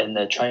practice that in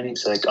their training.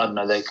 So they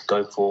could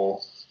go for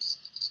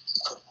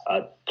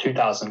a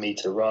 2,000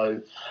 meter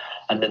row,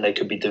 and then they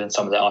could be doing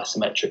some of their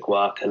isometric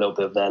work, a little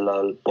bit of their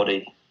low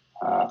body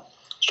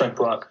strength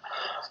work.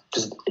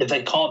 Because if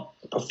they can't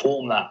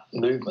perform that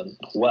movement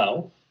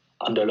well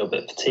under a little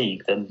bit of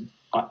fatigue, then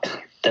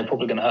they're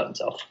probably going to hurt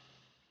themselves.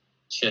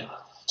 Yeah.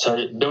 So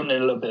building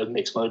in a little bit of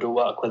mixed modal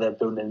work, where they're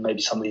building in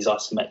maybe some of these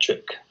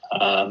isometric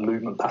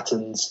movement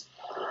patterns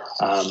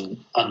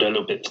under a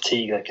little bit of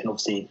fatigue, they can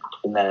obviously,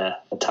 in their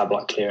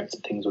metabolite clearance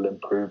and things, will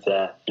improve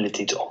their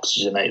ability to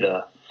oxygenate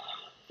the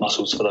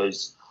muscles for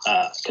those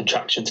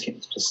contractions.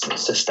 Keep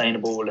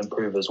sustainable, will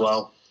improve as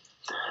well.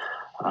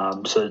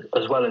 So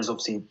as well as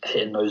obviously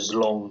hitting those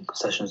long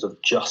sessions of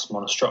just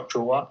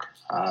monostructural work,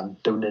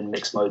 building in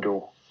mixed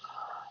modal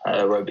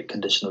aerobic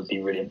condition would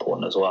be really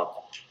important as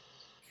well.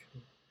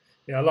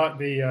 Yeah, I like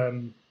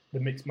the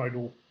mixed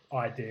modal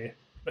idea.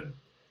 But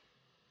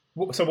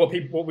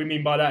what we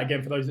mean by that,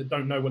 again, for those that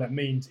don't know what that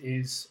means,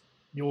 is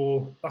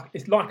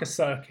it's like a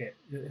circuit,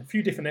 a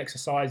few different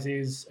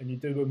exercises, and you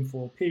do them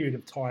for a period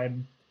of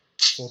time,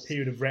 for a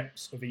period of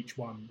reps of each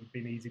one would be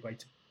an easy way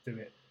to do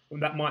it.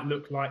 And that might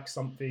look like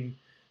something,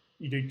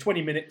 you do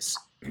 20 minutes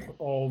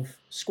of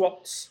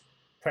squats,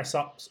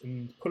 press-ups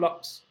and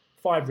pull-ups,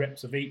 5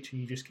 reps of each,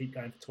 and you just keep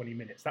going for 20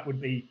 minutes. That would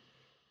be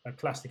a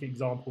classic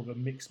example of a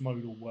mixed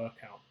modal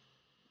workout.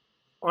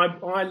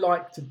 I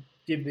like to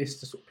give this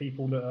to sort of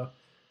people that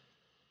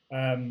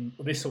are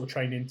this sort of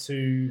training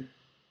to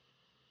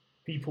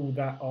people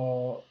that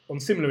are on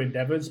similar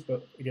endeavours,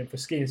 but again for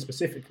skiing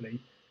specifically,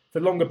 for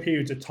longer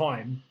periods of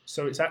time.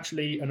 So it's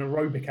actually an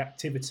aerobic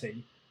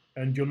activity,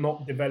 and you're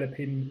not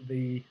developing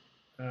the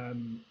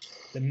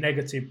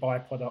negative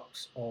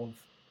byproducts of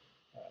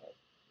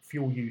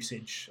fuel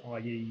usage,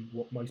 i.e.,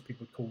 what most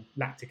people call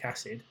lactic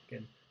acid.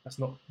 Again, that's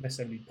not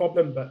necessarily a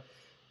problem, but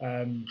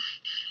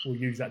we'll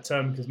use that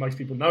term because most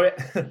people know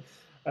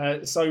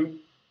it. So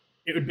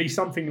it would be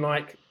something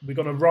like we're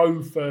going to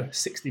row for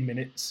 60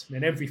 minutes, and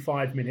then every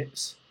 5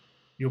 minutes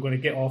you're going to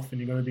get off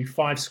and you're going to do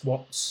 5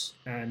 squats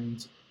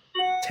and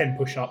 10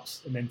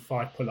 push-ups and then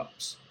 5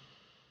 pull-ups.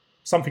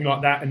 Something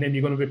like that, and then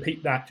you're going to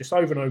repeat that just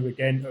over and over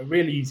again at a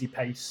really easy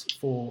pace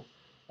for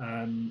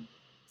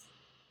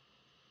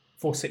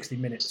 60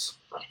 minutes.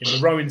 And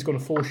the rowing's going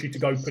to force you to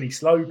go pretty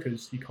slow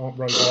because you can't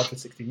row hard for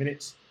 60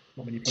 minutes.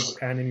 Not many people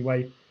can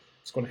anyway.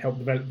 It's going to help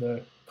develop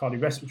the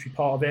cardiorespiratory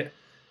part of it.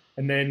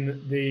 And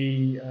then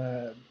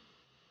the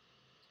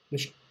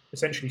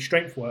essentially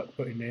strength work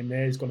put in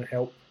there is going to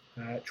help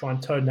try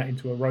and turn that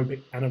into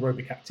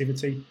anaerobic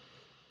activity,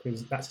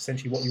 because that's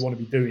essentially what you want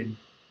to be doing,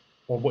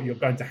 or what you're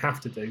going to have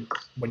to do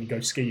when you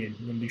go skiing.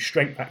 You're going to do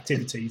strength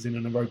activities in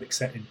an aerobic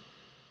setting.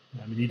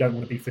 And you don't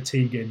want to be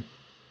fatiguing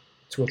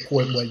to a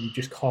point where you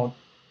just can't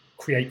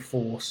create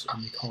force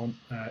and you can't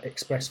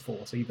express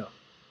force either.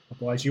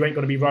 Otherwise, you ain't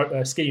going to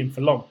be skiing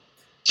for long.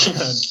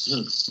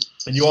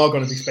 And you are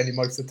going to be spending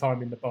most of the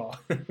time in the bar.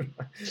 Yeah.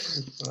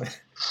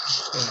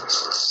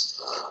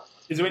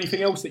 Is there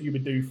anything else that you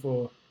would do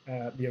for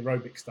the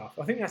aerobic stuff?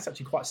 I think that's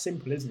actually quite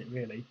simple, isn't it,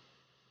 really?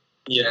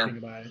 Yeah.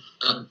 About it.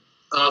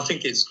 I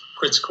think it's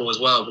critical as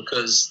well,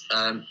 because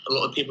a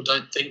lot of people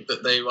don't think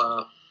that they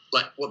are,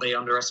 like, what they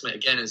underestimate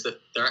again is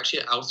that they're actually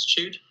at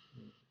altitude.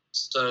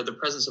 So the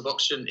presence of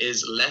oxygen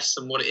is less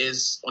than what it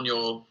is in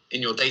your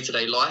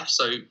day-to-day life.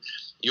 So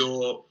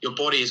your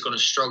body is going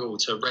to struggle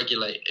to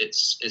regulate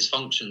its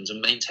functions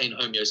and maintain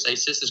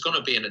homeostasis. There's going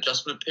to be an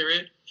adjustment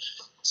period.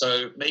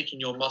 So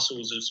making your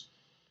muscles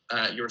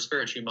your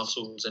respiratory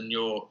muscles and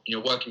your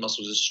working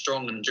muscles as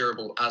strong and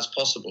durable as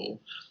possible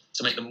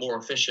to make them more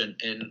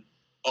efficient in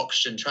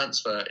oxygen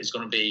transfer is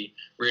going to be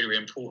really,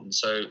 really important.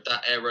 So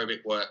that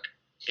aerobic work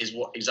is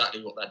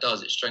exactly what that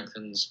does. It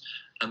strengthens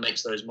and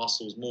makes those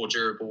muscles more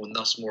durable and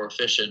thus more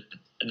efficient,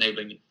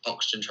 enabling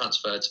oxygen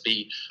transfer to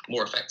be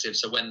more effective.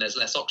 So when there's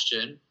less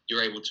oxygen,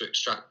 you're able to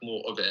extract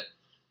more of it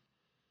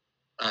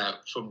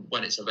from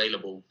when it's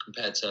available,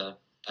 compared to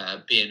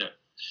being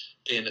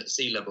at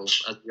sea level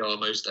as we are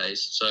most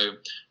days. So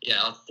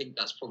yeah, I think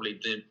that's probably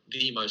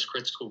the most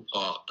critical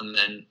part, and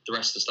then the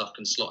rest of the stuff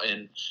can slot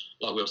in.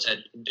 Like Will said,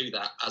 you can do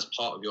that as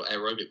part of your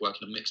aerobic work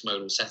in a mixed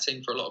modal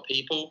setting for a lot of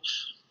people.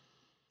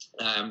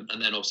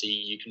 And then obviously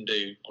you can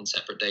do, on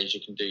separate days, you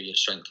can do your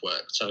strength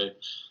work. So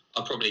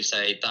I'll probably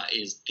say that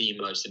is the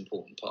most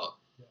important part.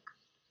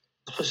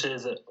 Especially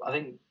as I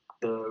think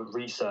the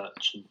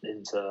research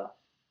into,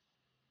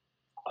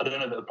 I don't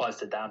know if it applies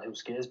to downhill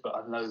skiers, but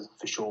I know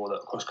for sure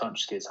that cross-country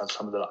skiers have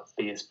some of the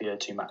biggest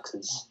VO2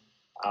 maxes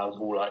out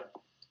of all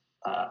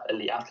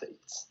elite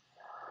athletes.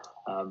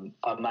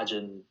 I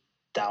imagine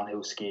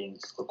downhill skiing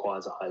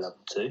requires a high level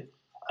too.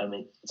 I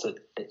mean, so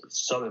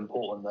it's so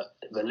important that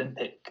the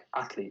Olympic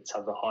athletes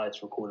have the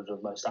highest recorded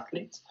of most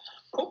athletes.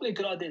 Probably a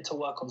good idea to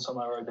work on some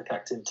aerobic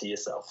activity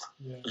yourself.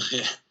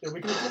 Yeah, we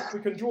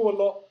can draw a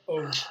lot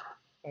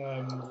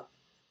of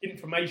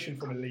information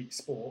from elite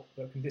sport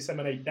that can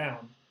disseminate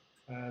down.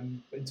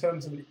 But in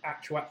terms of the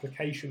actual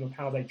application of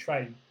how they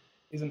train,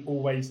 isn't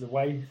always the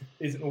way,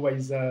 isn't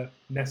always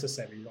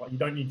necessary. Like, you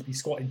don't need to be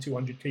squatting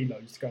 200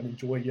 kilos to go and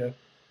enjoy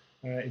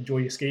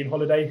your skiing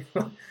holiday.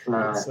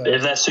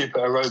 If they're super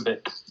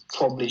aerobic,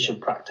 probably should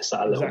practice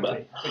that a little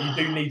bit. But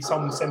you do need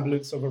some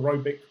semblance of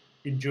aerobic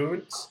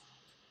endurance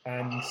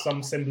and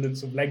some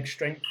semblance of leg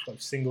strength,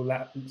 both single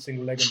leg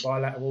and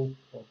bilateral,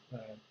 or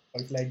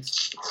both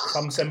legs.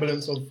 Some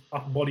semblance of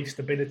upper body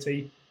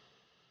stability,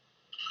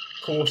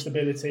 core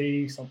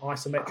stability, some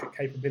isometric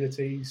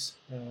capabilities,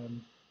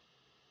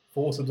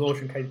 force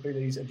absorption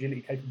capabilities,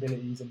 agility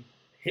capabilities, and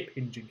hip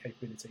hinging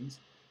capabilities.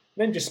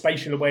 And then just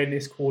spatial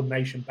awareness,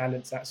 coordination,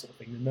 balance, that sort of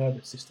thing, the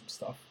nervous system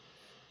stuff.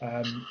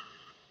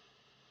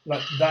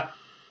 Like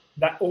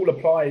that all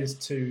applies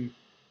to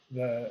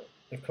the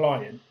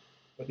client,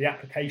 but the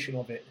application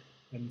of it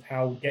and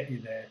how we get you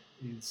there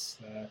is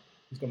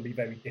going to be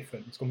very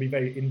different. It's going to be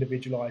very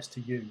individualized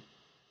to you.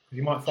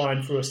 You might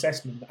find through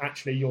assessment that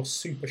actually you're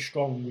super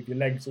strong with your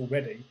legs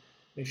already.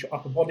 It's your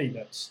upper body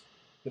that's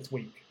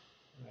weak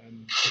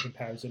in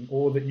comparison,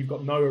 or that you've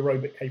got no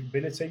aerobic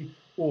capability,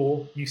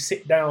 or you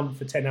sit down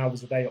for 10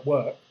 hours a day at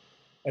work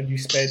and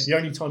the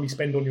only time you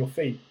spend on your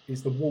feet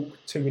is the walk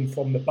to and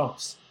from the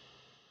bus,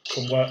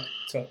 from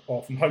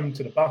home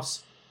to the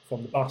bus,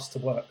 from the bus to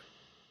work.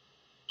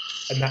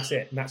 And that's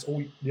it. And that's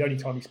the only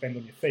time you spend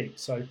on your feet.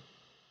 So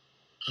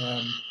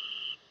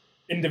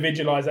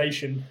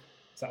individualization,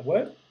 is that a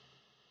word?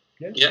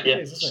 Yeah. It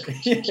is,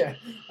 isn't it?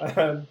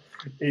 Yeah.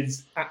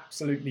 Is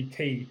absolutely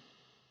key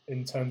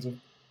in terms of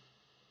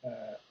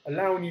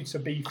allowing you to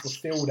be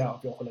fulfilled out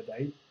of your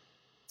holiday,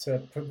 to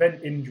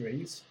prevent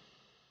injuries,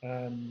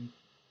 and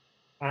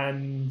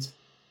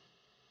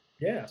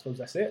yeah, I suppose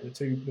that's it.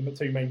 The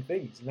two main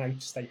things. And now you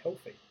just stay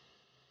healthy.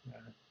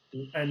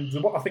 And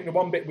I think the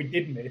one bit we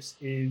did miss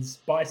is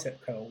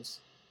bicep curls,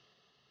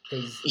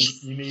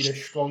 because you need a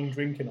strong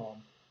drinking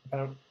arm.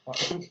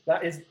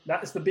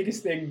 That's the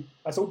biggest thing.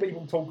 That's all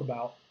people talk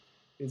about.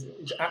 Is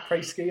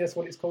après ski? That's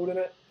what it's called,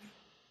 isn't it?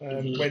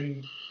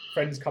 When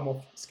friends come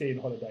off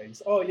skiing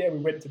holidays. Oh yeah, we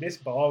went to this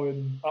bar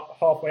and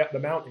halfway up the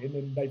mountain,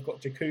 and they've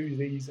got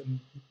jacuzzis and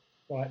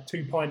like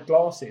 2-pint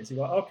glasses.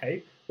 You're like,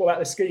 okay, what about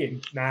the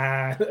skiing?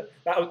 Nah,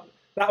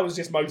 that was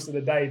just most of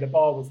the day. The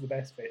bar was the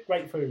best bit.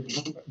 Great food.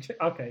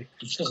 Okay.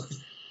 Yeah,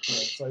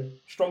 so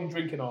strong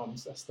drinking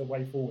arms. That's the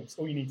way forward. It's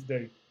all you need to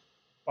do.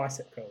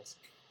 Bicep curls.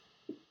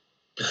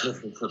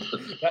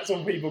 That's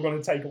all people are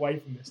going to take away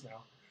from this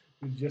now.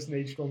 You just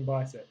need strong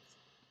biceps.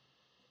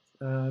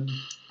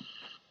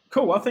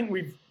 Cool. I think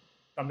we've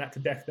done that to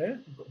death there.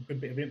 We've got a good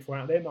bit of info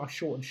out there. Nice,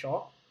 short and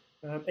sharp.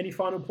 Any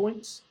final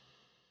points?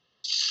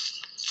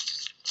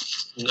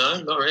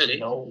 No, not really.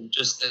 No.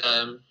 Just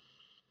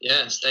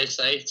stay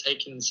safe,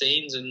 take in the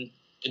scenes, and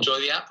enjoy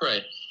the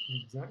après.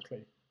 Exactly.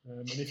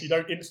 And if you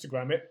don't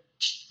Instagram it,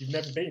 you've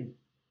never been.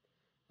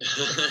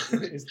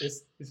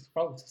 It's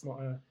false. It's not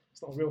a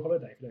real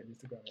holiday if you don't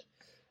Instagram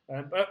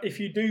it. But if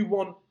you do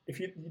want, if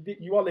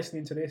you are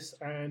listening to this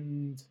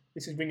and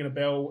this is ringing a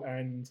bell,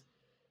 and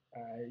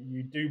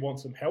you do want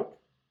some help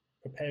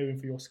preparing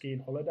for your skiing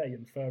holiday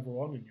and further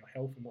on in your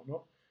health and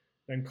whatnot,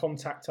 then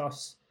contact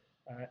us,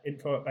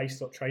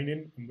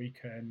 info@base.training, and we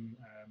can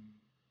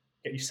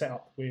get you set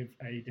up with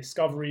a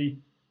discovery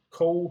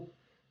call,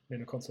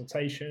 then a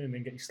consultation, and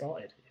then get you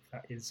started if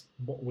that is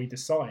what we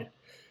decide.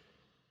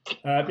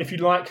 If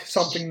you'd like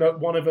something that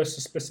one of us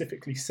has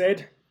specifically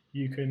said,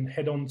 you can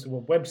head on to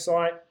a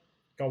website,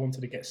 go onto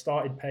the Get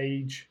Started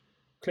page,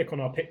 click on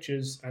our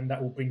pictures, and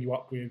that will bring you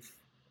up with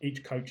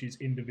each coach's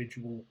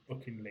individual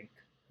booking link.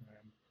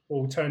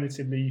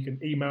 Alternatively, you can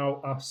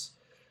email us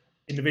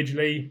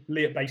individually,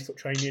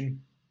 Lee@base.training,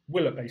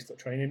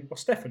 Will@base.training, or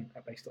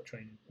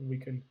Stefan@base.training, and we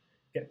can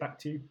get back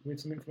to you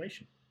with some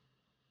information.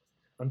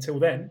 Until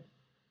then,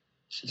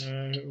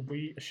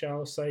 we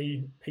shall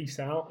say peace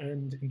out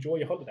and enjoy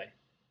your holiday.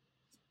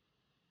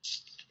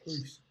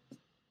 Peace.